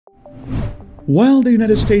While the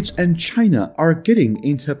United States and China are getting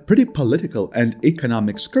into pretty political and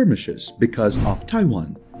economic skirmishes because of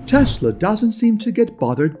Taiwan, Tesla doesn't seem to get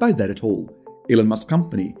bothered by that at all. Elon Musk's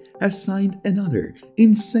company has signed another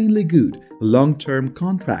insanely good long-term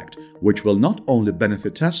contract which will not only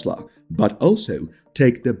benefit Tesla but also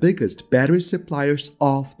take the biggest battery suppliers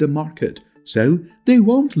off the market, so they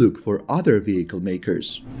won't look for other vehicle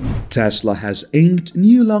makers. Tesla has inked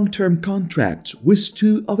new long-term contracts with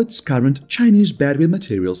two of its current Chinese battery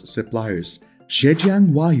materials suppliers,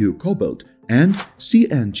 Zhejiang Cobalt and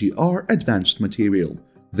CNGR Advanced Material.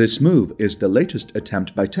 This move is the latest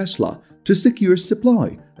attempt by Tesla to secure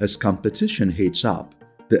supply as competition heats up.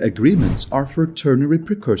 The agreements are for ternary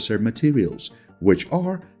precursor materials, which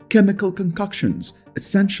are chemical concoctions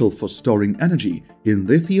essential for storing energy in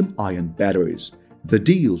lithium-ion batteries. The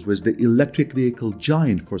deals with the electric vehicle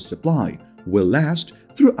giant for supply will last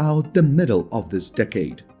throughout the middle of this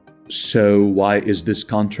decade. So why is this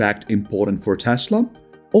contract important for Tesla?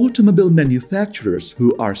 Automobile manufacturers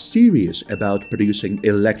who are serious about producing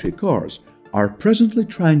electric cars are presently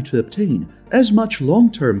trying to obtain as much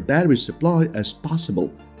long-term battery supply as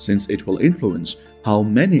possible, since it will influence how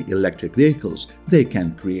many electric vehicles they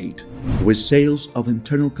can create. With sales of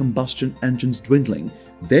internal combustion engines dwindling,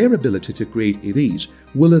 their ability to create EVs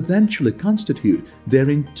will eventually constitute their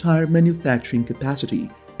entire manufacturing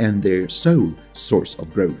capacity and their sole source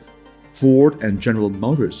of growth. Ford and General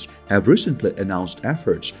Motors have recently announced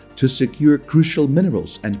efforts to secure crucial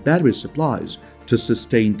minerals and battery supplies to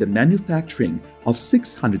sustain the manufacturing of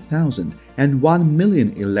 600,000 and 1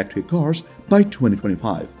 million electric cars by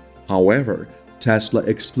 2025. However, Tesla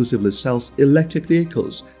exclusively sells electric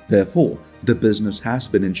vehicles. Therefore, the business has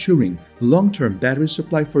been ensuring long-term battery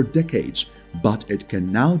supply for decades, but it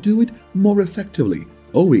can now do it more effectively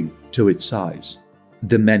owing to its size.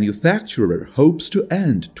 The manufacturer hopes to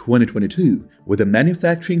end 2022 with a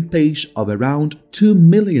manufacturing pace of around 2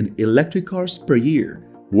 million electric cars per year,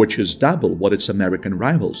 which is double what its American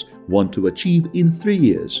rivals want to achieve in 3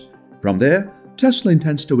 years. From there, Tesla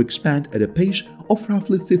intends to expand at a pace of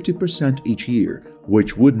roughly 50% each year,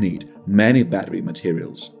 which would need many battery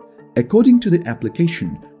materials. According to the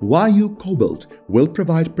application, Yu Cobalt will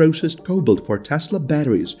provide processed cobalt for Tesla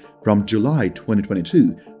batteries from July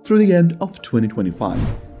 2022 through the end of 2025.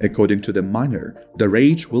 According to the miner, the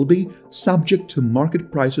rates will be subject to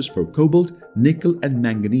market prices for cobalt, nickel, and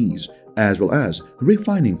manganese, as well as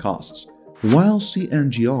refining costs. While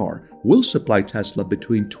CNGR will supply Tesla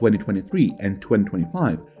between 2023 and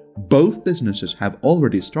 2025, both businesses have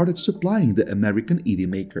already started supplying the American EV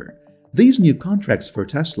maker. These new contracts for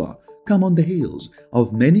Tesla come on the heels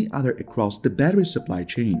of many other across the battery supply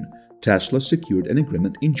chain. Tesla secured an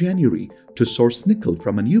agreement in January to source nickel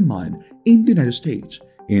from a new mine in the United States.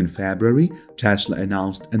 In February, Tesla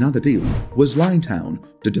announced another deal with Liontown,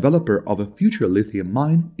 the developer of a future lithium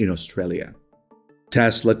mine in Australia.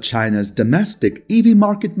 Tesla China's domestic EV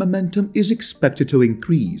market momentum is expected to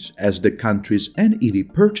increase as the country's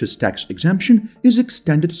NEV purchase tax exemption is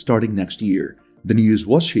extended starting next year. The news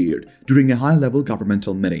was shared during a high-level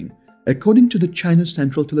governmental meeting. According to the China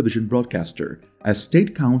Central Television broadcaster, a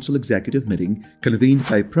State Council executive meeting convened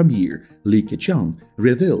by Premier Li Keqiang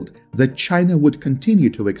revealed that China would continue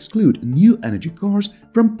to exclude new energy cars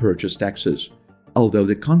from purchase taxes. Although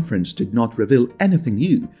the conference did not reveal anything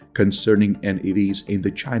new concerning NEVs in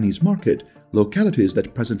the Chinese market, localities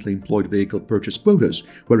that presently employed vehicle purchase quotas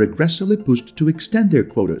were aggressively pushed to extend their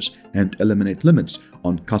quotas and eliminate limits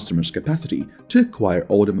on customers' capacity to acquire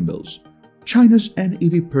automobiles. China's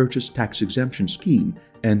NEV purchase tax exemption scheme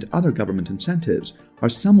and other government incentives are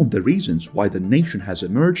some of the reasons why the nation has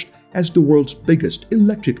emerged as the world's biggest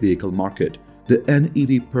electric vehicle market. The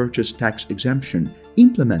NEV purchase tax exemption,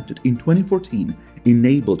 implemented in 2014,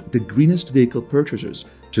 enabled the greenest vehicle purchasers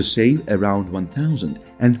to save around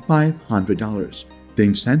 $1,500. The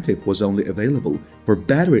incentive was only available for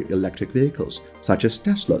battery electric vehicles such as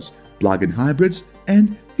Teslas, plug-in hybrids,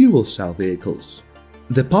 and fuel cell vehicles.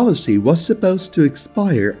 The policy was supposed to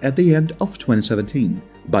expire at the end of 2017,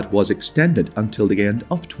 but was extended until the end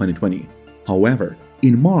of 2020. However,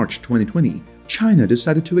 in March 2020, China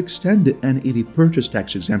decided to extend the NEV purchase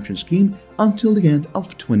tax exemption scheme until the end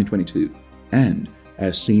of 2022. And,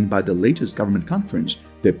 as seen by the latest government conference,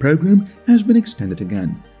 the program has been extended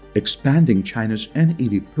again. Expanding China's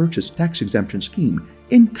NEV purchase tax exemption scheme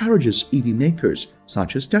encourages EV makers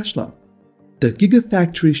such as Tesla. The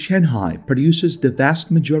Gigafactory Shanghai produces the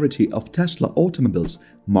vast majority of Tesla automobiles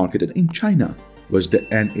marketed in China. With the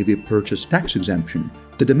NEV purchase tax exemption,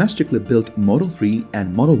 the domestically built Model 3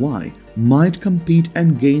 and Model Y might compete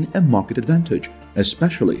and gain a market advantage,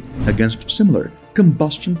 especially against similar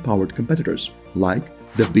combustion-powered competitors like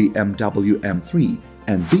the BMW M3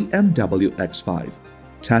 and BMW X5.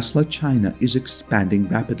 Tesla China is expanding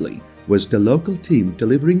rapidly, with the local team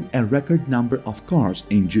delivering a record number of cars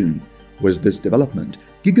in June. With this development,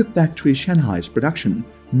 Gigafactory Shanghai's production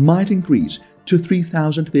might increase to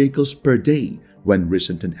 3,000 vehicles per day when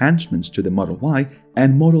recent enhancements to the Model Y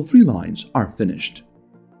and Model 3 lines are finished.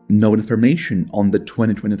 No information on the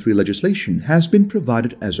 2023 legislation has been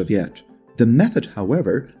provided as of yet. The method,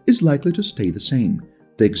 however, is likely to stay the same.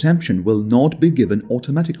 The exemption will not be given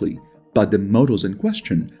automatically, but the models in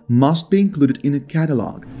question must be included in a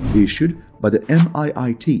catalog issued by the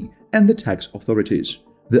MIIT and the tax authorities.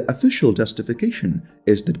 The official justification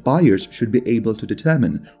is that buyers should be able to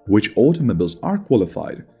determine which automobiles are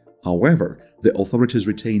qualified. However, the authorities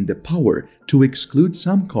retain the power to exclude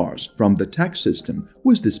some cars from the tax system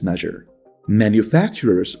with this measure.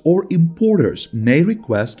 Manufacturers or importers may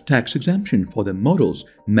request tax exemption for the models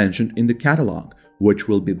mentioned in the catalog, which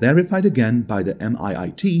will be verified again by the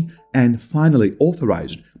MIIT and finally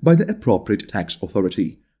authorized by the appropriate tax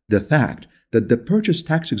authority. The fact that the purchase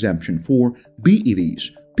tax exemption for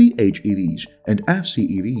BEVs, PHEVs, and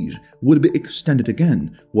FCEVs would be extended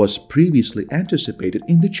again was previously anticipated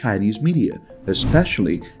in the Chinese media,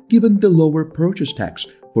 especially given the lower purchase tax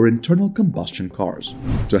for internal combustion cars.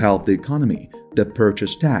 To help the economy, the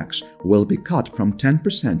purchase tax will be cut from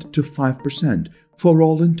 10% to 5% for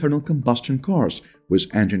all internal combustion cars with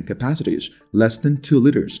engine capacities less than 2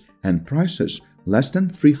 liters and prices less than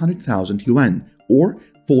 300,000 yuan or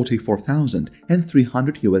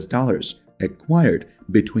 $44,300 acquired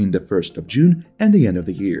between the 1st of June and the end of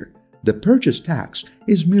the year. The purchase tax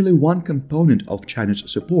is merely one component of China's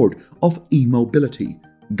support of e-mobility.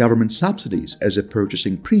 Government subsidies as a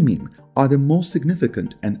purchasing premium are the most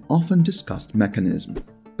significant and often discussed mechanism.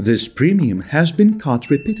 This premium has been cut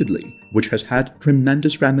repeatedly, which has had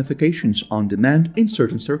tremendous ramifications on demand in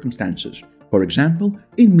certain circumstances. For example,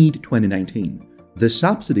 in mid-2019, the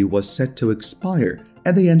subsidy was set to expire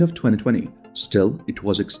at the end of 2020. Still, it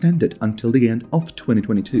was extended until the end of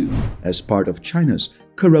 2022 as part of China's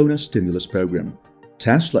Corona stimulus program.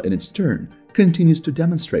 Tesla, in its turn, continues to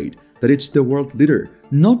demonstrate that it's the world leader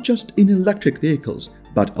not just in electric vehicles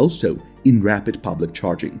but also in rapid public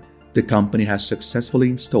charging. The company has successfully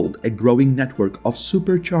installed a growing network of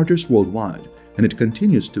superchargers worldwide, and it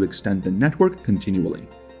continues to extend the network continually.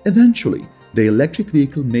 Eventually, the electric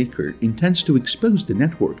vehicle maker intends to expose the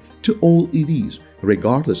network to all EVs,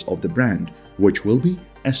 regardless of the brand, which will be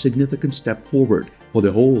a significant step forward for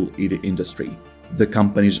the whole EV industry. The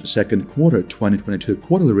company's second quarter 2022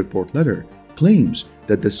 quarterly report letter claims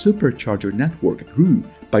that the supercharger network grew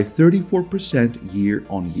by 34%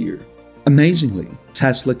 year-on-year. Amazingly,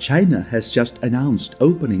 Tesla China has just announced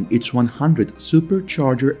opening its 100th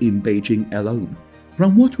supercharger in Beijing alone.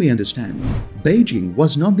 From what we understand, Beijing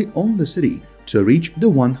was not the only city to reach the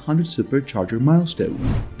 100 supercharger milestone.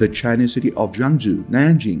 The Chinese city of Jiangsu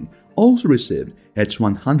Nanjing also received its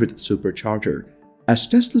 100th supercharger. As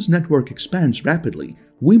Tesla's network expands rapidly,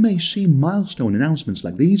 we may see milestone announcements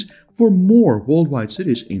like these for more worldwide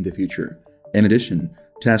cities in the future. In addition,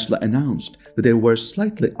 Tesla announced that there were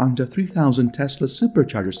slightly under 3,000 Tesla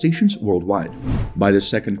supercharger stations worldwide. By the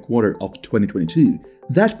second quarter of 2022,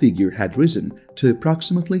 that figure had risen to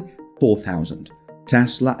approximately 4,000.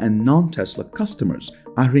 Tesla and non-Tesla customers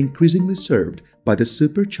are increasingly served by the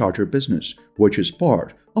supercharger business, which is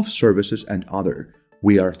part of services and other.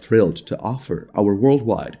 We are thrilled to offer our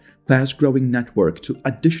worldwide, fast-growing network to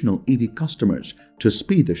additional EV customers to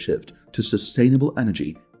speed the shift to sustainable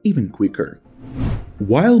energy even quicker.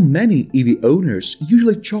 While many EV owners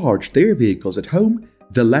usually charge their vehicles at home,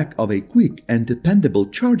 the lack of a quick and dependable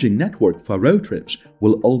charging network for road trips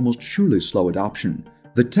will almost surely slow adoption.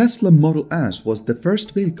 The Tesla Model S was the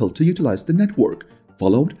first vehicle to utilize the network,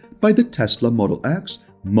 followed by the Tesla Model X,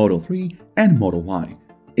 Model 3, and Model Y.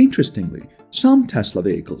 Interestingly, some Tesla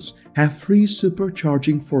vehicles have free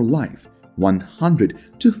supercharging for life, 100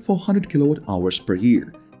 to 400 kilowatt-hours per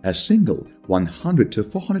year, a single 100 to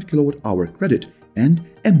 400 kilowatt-hour credit, and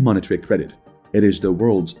a monetary credit. It is the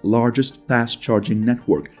world's largest fast-charging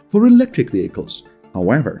network for electric vehicles.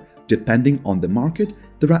 However, depending on the market,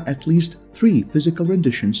 there are at least 3 physical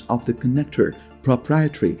renditions of the connector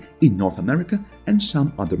proprietary in North America and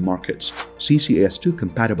some other markets, CCS2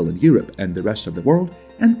 compatible in Europe and the rest of the world,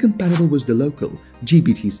 and compatible with the local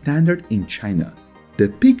GBT standard in China. The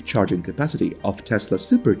peak charging capacity of Tesla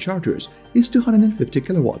superchargers is 250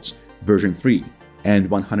 kilowatts, version 3, and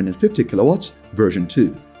 150 kilowatts, version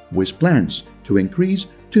 2, with plans to increase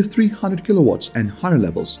to 300 kilowatts and higher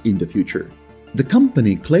levels in the future. The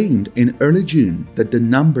company claimed in early June that the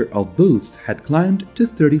number of booths had climbed to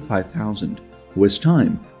 35,000. With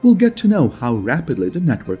time, we'll get to know how rapidly the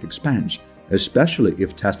network expands, especially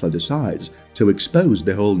if Tesla decides to expose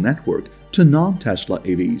the whole network to non-Tesla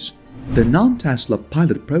EVs. The non-Tesla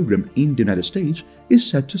pilot program in the United States is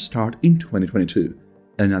set to start in 2022.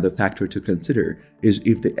 Another factor to consider is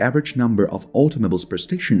if the average number of automobiles per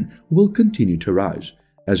station will continue to rise.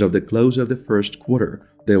 As of the close of the first quarter,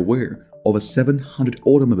 there were over 700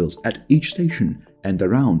 automobiles at each station and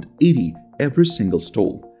around 80 every single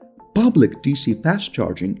stall. Public DC fast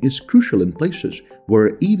charging is crucial in places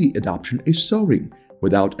where EV adoption is soaring.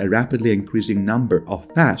 Without a rapidly increasing number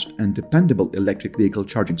of fast and dependable electric vehicle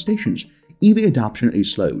charging stations, EV adoption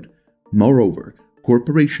is slowed. Moreover,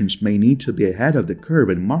 corporations may need to be ahead of the curve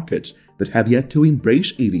in markets that have yet to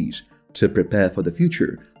embrace EVs. To prepare for the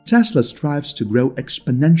future, Tesla strives to grow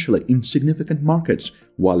exponentially in significant markets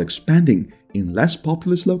while expanding in less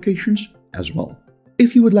populous locations as well.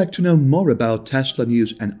 If you would like to know more about Tesla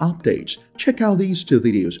news and updates, check out these two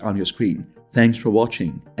videos on your screen. Thanks for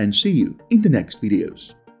watching and see you in the next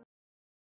videos.